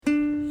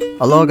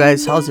Hello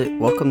guys, how's it?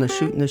 Welcome to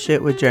Shooting the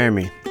Shit with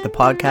Jeremy, the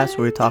podcast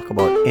where we talk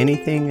about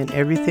anything and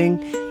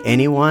everything,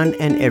 anyone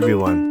and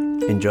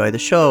everyone. Enjoy the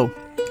show.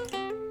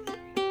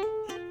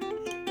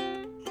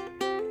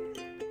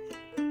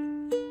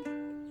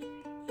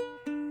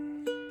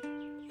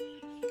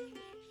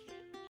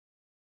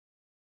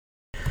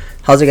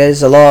 How's it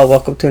guys? Aloha,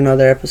 welcome to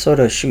another episode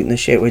of Shooting the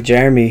Shit with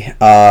Jeremy.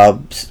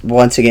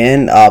 Once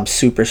again,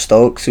 super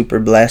stoked, super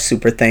blessed,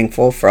 super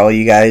thankful for all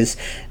you guys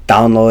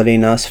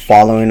downloading us,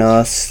 following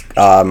us,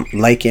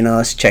 liking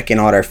us, checking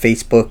out our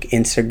Facebook,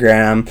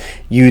 Instagram,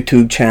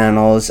 YouTube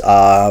channels,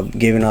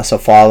 giving us a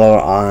follow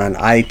on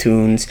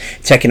iTunes,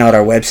 checking out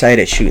our website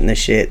at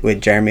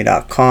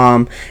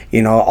shootingtheshitwithjeremy.com.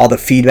 You know, all the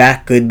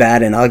feedback, good,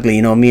 bad, and ugly.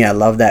 You know me, I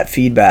love that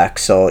feedback.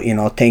 So, you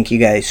know, thank you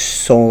guys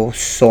so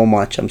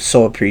much. I'm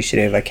so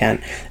appreciative. I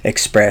can't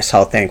express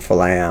how thankful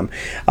I am.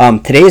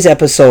 Today's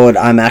episode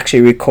I'm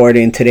actually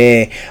recording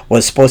today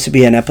was supposed to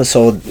be an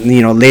episode,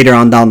 you know, later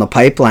on down the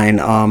pipeline,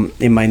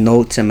 in my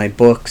notes and my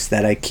books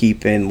that I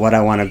keep and what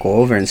I want to go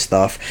over and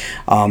stuff.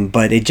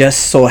 But it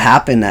just so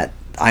happened that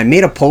I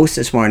made a post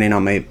this morning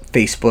on my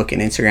Facebook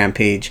and Instagram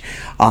page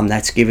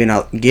that's getting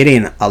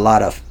a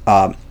lot of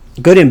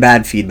good and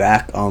bad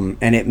feedback,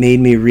 and it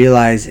made me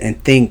realize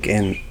and think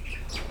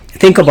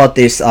about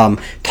this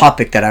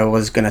topic that I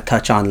was going to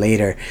touch on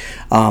later,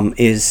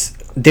 is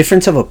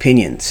difference of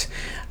opinions.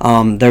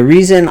 The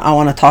reason I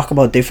want to talk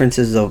about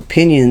differences of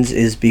opinions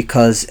is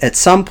because at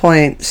some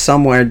point,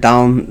 somewhere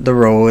down the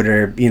road,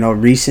 or, you know,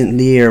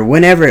 recently or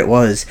whenever it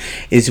was,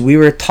 is we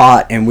were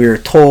taught and we were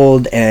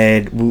told,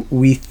 and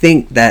we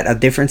think that a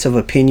difference of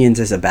opinions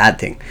is a bad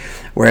thing,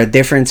 where a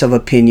difference of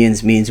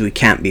opinions means we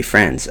can't be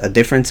friends. A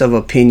difference of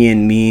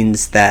opinion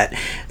means that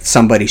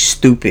somebody's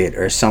stupid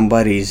or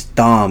somebody's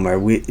dumb,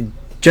 or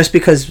just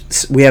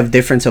because we have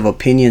difference of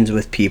opinions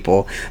with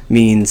people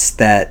means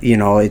that, you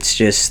know, it's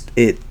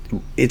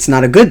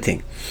not a good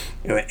thing.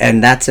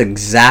 And that's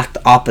exact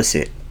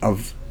opposite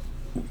of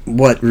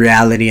what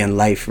reality and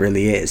life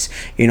really is.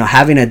 You know,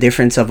 having a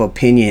difference of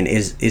opinion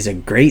is a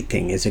great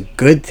thing, is a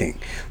good thing.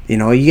 You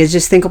know, you guys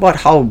just think about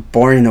how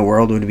boring the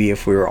world would be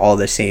if we were all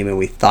the same and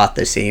we thought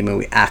the same and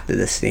we acted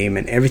the same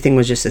and everything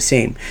was just the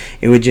same.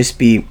 It would just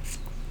be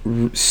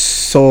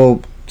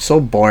so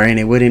boring.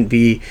 It wouldn't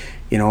be,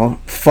 you know,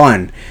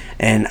 fun.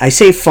 And I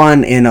say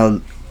fun in a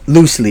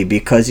loosely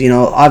because, you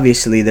know,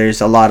 obviously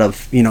there's a lot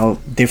of, you know,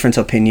 different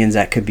opinions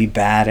that could be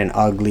bad and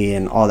ugly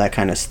and all that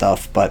kind of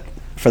stuff, but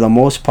for the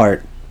most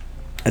part,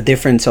 a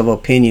difference of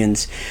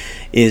opinions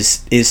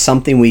is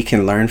something we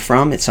can learn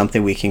from. It's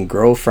something we can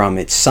grow from.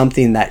 It's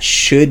something that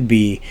should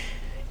be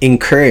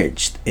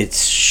encouraged. It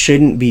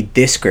shouldn't be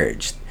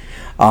discouraged.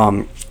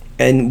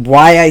 And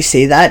why I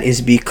say that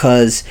is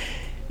because,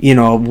 you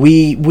know,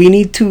 we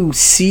need to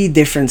see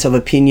difference of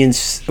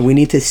opinions. We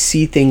need to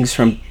see things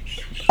from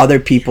other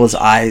people's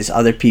eyes,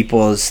 other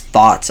people's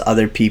thoughts,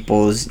 other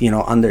people's, you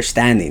know,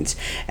 understandings.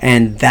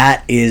 And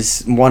that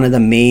is one of the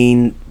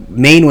main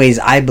ways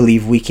I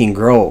believe we can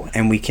grow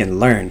and we can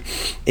learn.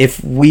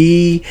 If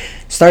we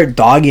start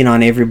dogging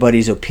on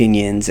everybody's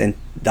opinions and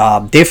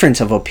difference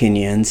of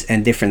opinions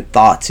and different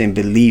thoughts and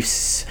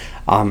beliefs,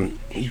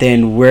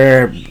 then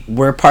we're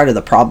part of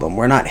the problem.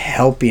 We're not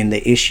helping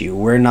the issue.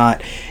 We're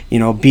not, you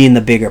know, being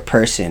the bigger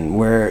person.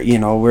 We're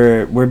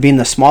being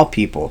the small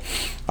people.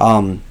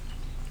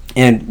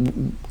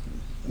 And,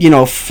 you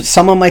know,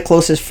 some of my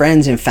closest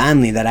friends and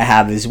family that I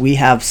have is we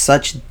have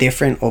such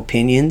different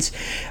opinions,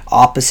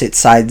 opposite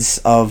sides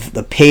of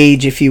the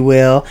page, if you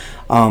will.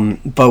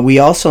 But we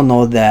also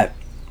know that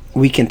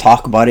we can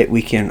talk about it,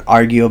 we can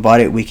argue about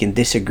it, we can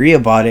disagree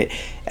about it,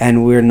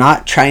 and we're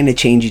not trying to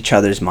change each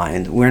other's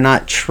mind. We're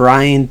not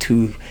trying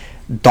to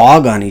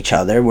dog on each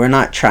other. We're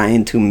not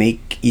trying to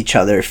make each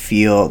other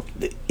feel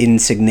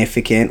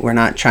insignificant. We're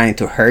not trying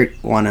to hurt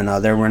one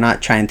another. We're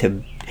not trying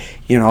to,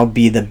 you know,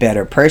 be the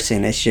better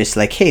person. It's just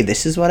like, hey,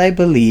 this is what I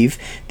believe.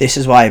 This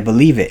is why I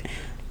believe it.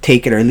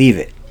 Take it or leave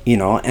it, you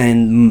know.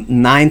 And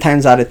 9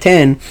 times out of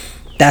 10,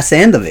 that's the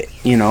end of it.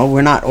 You know,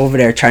 we're not over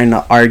there trying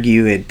to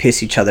argue and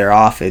piss each other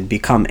off and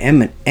become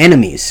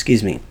enemies.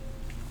 Excuse me.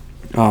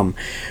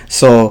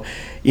 So,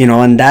 you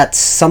know, and that's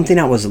something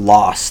that was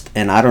lost,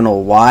 and I don't know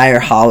why or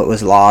how it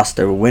was lost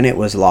or when it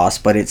was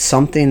lost, but it's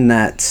something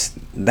that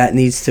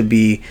needs to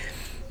be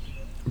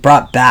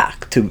brought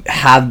back, to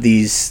have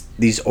these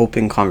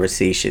open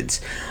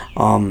conversations.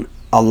 A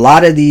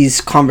lot of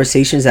these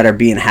conversations that are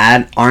being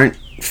had aren't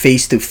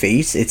face to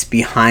face. It's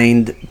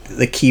behind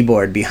the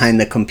keyboard, behind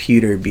the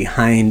computer,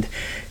 behind,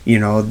 you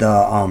know,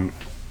 the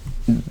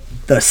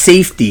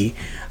safety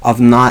of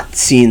not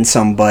seeing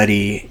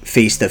somebody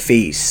face to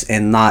face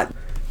and not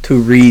to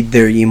read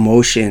their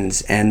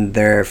emotions and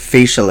their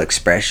facial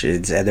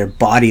expressions and their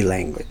body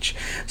language.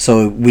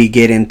 So we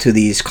get into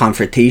these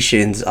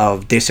confrontations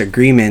of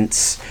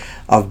disagreements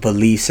of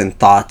beliefs and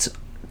thoughts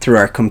through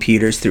our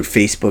computers, through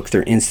Facebook,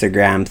 through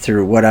Instagram,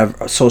 through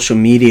whatever social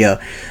media,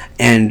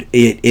 and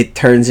it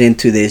turns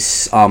into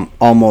this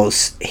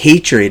almost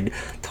hatred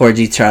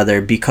towards each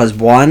other because,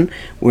 one,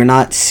 we're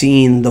not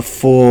seeing the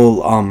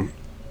full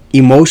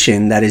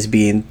emotion that is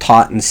being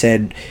taught and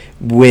said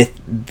with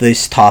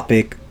this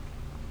topic.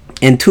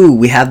 And two,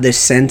 we have this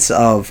sense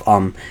of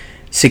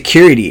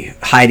security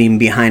hiding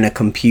behind a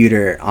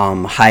computer,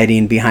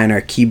 hiding behind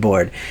our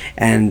keyboard,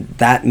 and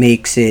that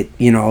makes it,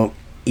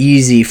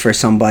 easy for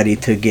somebody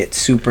to get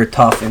super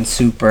tough and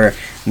super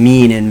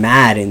mean and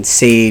mad and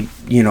say,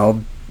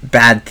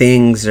 bad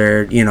things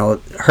or,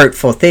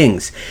 hurtful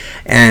things.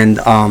 And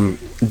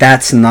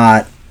that's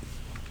not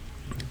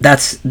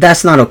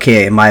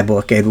okay in my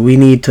book. And we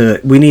need to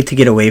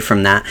get away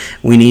from that.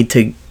 We need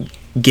to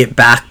get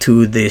back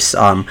to this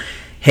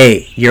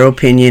hey, your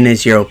opinion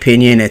is your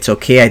opinion. It's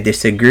okay. I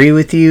disagree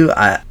with you.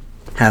 I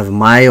have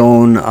my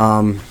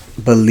own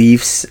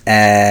beliefs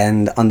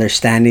and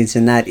understandings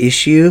in that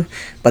issue,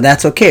 but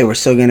that's okay. We're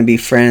still going to be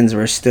friends.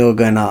 We're still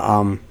going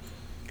to,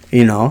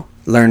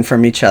 learn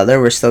from each other.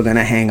 We're still going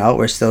to hang out.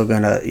 We're still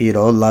going to,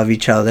 love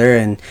each other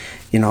and,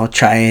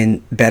 try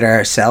and better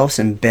ourselves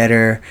and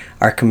better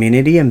our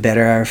community and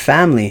better our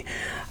family.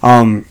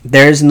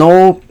 There's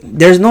no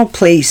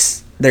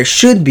place, there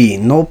should be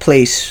no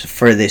place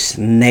for this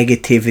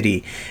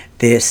negativity,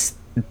 this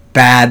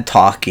bad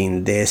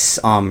talking, this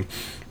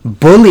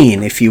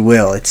bullying, if you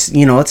will. It's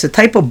it's a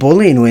type of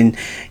bullying when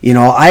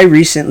I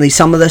recently,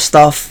 some of the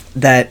stuff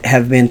that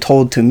have been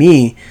told to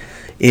me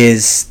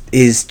is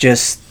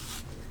just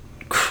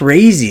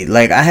crazy.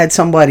 Like, I had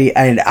somebody,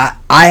 and I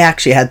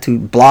actually had to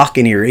block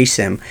and erase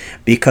them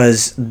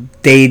because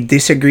they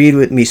disagreed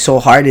with me so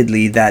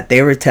heartedly that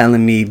they were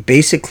telling me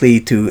basically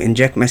to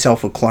inject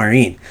myself with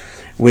chlorine,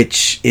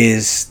 which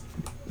is,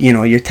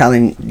 you're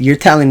telling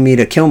me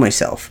to kill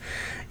myself.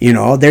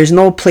 There's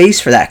no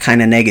place for that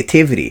kind of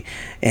negativity,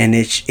 and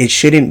it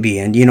shouldn't be.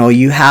 And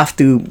you have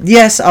to,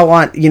 yes, I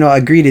want,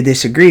 agree to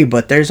disagree,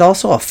 but there's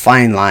also a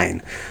fine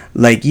line.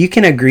 Like, you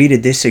can agree to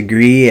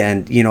disagree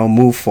and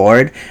move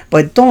forward,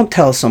 but don't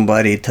tell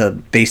somebody to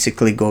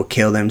basically go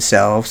kill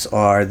themselves,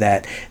 or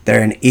that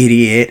they're an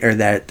idiot, or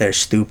that they're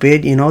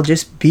stupid.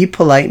 Just be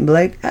polite and be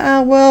like,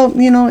 well,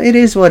 it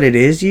is what it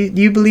is.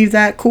 You believe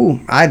that,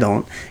 cool. I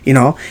don't.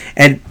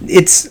 And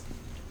it's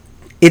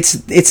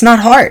not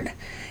hard.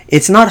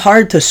 It's not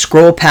hard to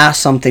scroll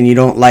past something you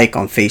don't like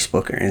on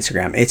Facebook or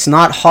Instagram. It's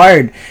not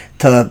hard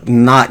to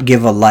not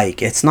give a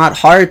like. It's not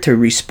hard to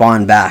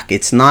respond back.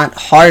 It's not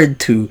hard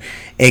to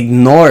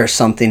ignore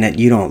something that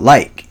you don't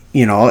like.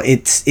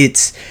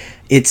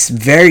 It's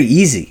very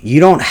easy. You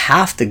don't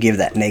have to give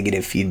that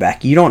negative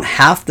feedback. You don't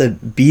have to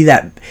be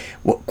that,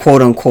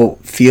 quote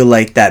unquote, feel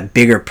like that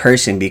bigger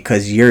person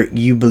because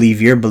you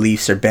believe your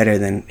beliefs are better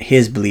than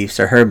his beliefs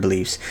or her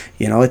beliefs.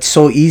 It's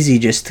so easy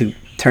just to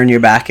turn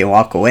your back and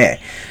walk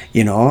away.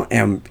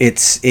 And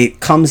it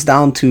comes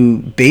down to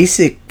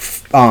basic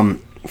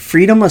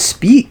freedom of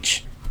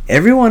speech.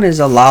 Everyone is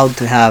allowed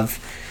to have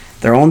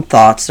their own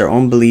thoughts, their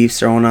own beliefs,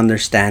 their own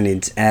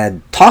understandings,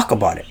 and talk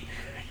about it,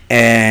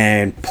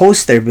 and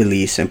post their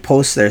beliefs and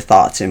post their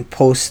thoughts and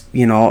post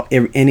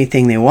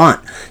anything they want.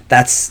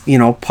 That's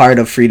part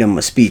of freedom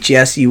of speech.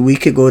 Yes, we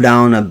could go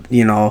down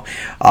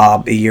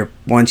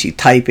once you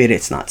type it,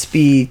 it's not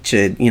speech.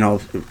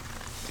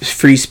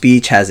 Free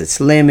speech has its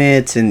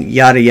limits and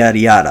yada yada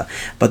yada.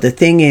 But the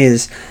thing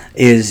is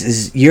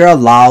you're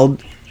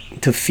allowed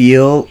to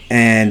feel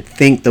and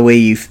think the way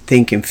you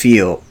think and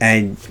feel,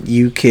 and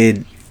you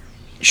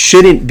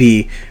shouldn't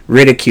be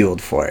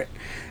ridiculed for it.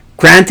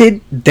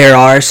 Granted, there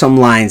are some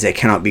lines that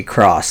cannot be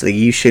crossed. Like,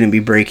 you shouldn't be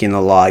breaking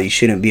the law. You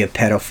shouldn't be a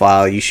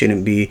pedophile. You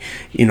shouldn't be,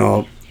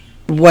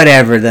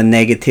 whatever the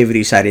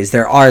negativity side is.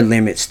 There are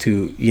limits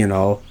to,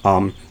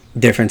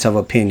 difference of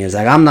opinions.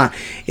 Like, I'm not,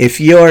 if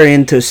you're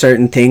into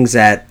certain things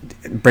that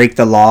break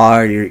the law,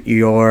 or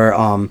you're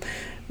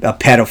a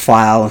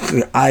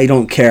pedophile, I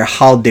don't care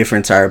how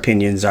different our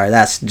opinions are.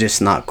 That's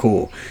just not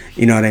cool.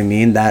 You know what I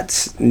mean?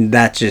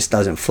 That just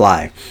doesn't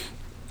fly.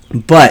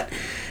 But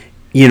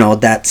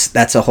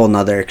that's a whole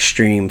nother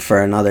extreme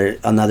for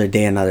another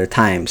day, another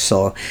time.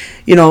 So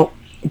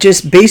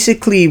just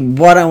basically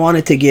what I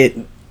wanted to get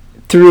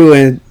through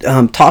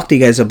and talk to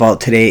you guys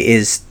about today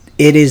is,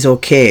 it is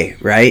okay,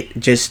 right?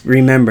 Just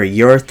remember,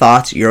 your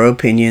thoughts, your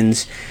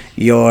opinions,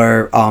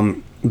 your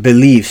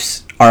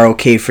beliefs are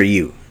okay for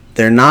you.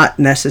 They're not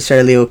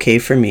necessarily okay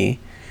for me.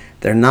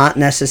 They're not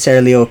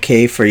necessarily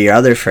okay for your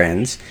other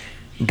friends.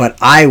 But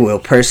I will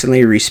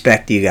personally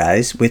respect you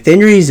guys within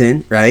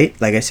reason, right?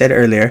 Like I said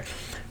earlier.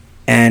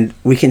 And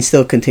we can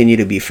still continue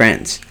to be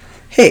friends.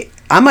 Hey,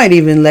 I might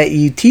even let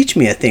you teach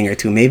me a thing or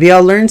two. Maybe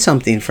I'll learn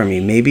something from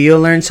you. Maybe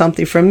you'll learn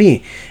something from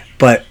me.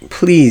 But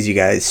please, you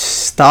guys,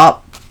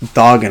 stop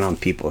dogging on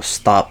people.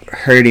 Stop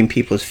hurting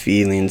people's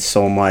feelings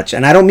so much.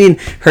 And I don't mean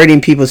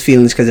hurting people's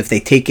feelings because if they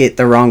take it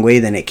the wrong way,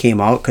 then it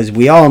came out. Because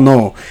we all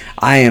know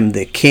I am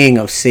the king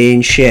of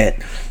saying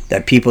shit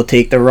that people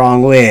take the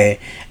wrong way.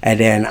 And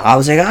then I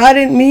was like, I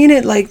didn't mean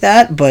it like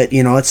that. But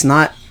it's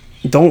not,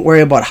 don't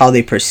worry about how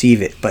they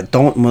perceive it. But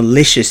don't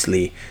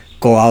maliciously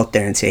go out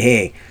there and say,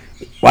 hey,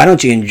 why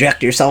don't you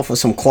inject yourself with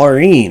some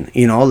chlorine?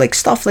 Like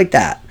stuff like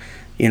that.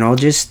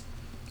 Just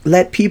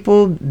let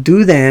people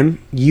do them.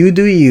 You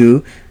do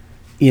you.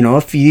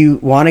 if you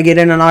want to get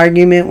in an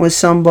argument with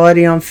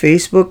somebody on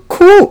Facebook,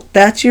 cool,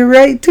 that's your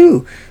right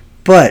too.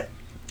 But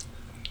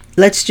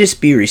let's just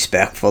be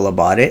respectful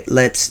about it.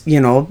 Let's,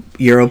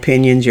 your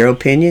opinion's your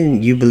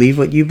opinion. You believe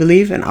what you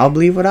believe, and I'll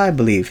believe what I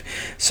believe.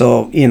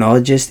 So,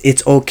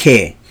 it's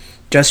okay.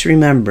 Just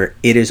remember,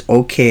 it is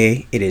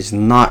okay. It is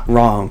not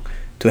wrong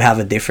to have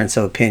a difference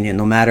of opinion,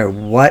 no matter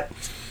what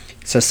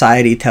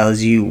society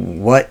tells you,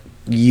 what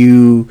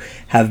you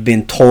have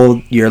been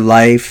told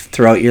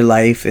throughout your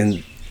life,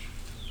 and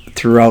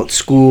throughout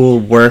school,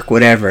 work,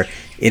 whatever.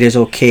 It is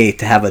okay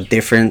to have a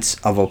difference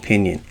of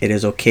opinion. It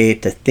is okay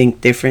to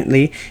think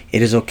differently.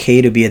 It is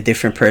okay to be a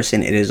different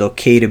person. It is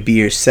okay to be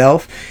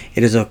yourself.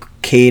 It is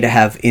okay to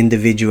have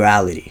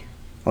individuality.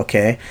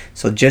 Okay?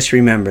 So just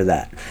remember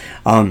that.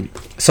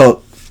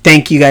 So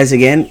thank you guys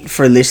again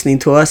for listening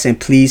to us, and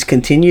please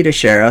continue to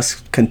share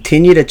us.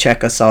 Continue to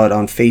check us out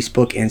on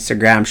Facebook,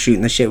 Instagram,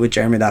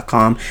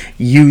 shootingtheshitwithjeremy.com,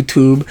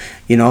 YouTube.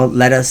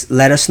 Let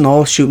us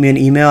know. Shoot me an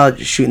email at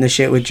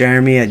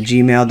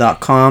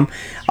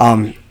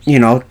shootingtheshitwithjeremy@gmail.com.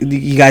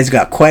 You guys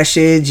got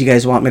questions, you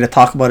guys want me to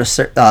talk about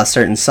a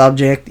certain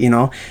subject,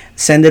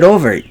 send it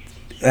over,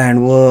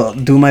 and we'll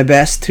do my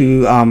best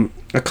to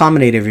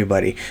accommodate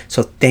everybody.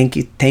 So thank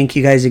you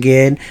guys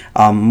again.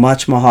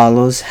 Much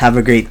mahalos. Have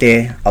a great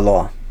day.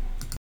 Aloha.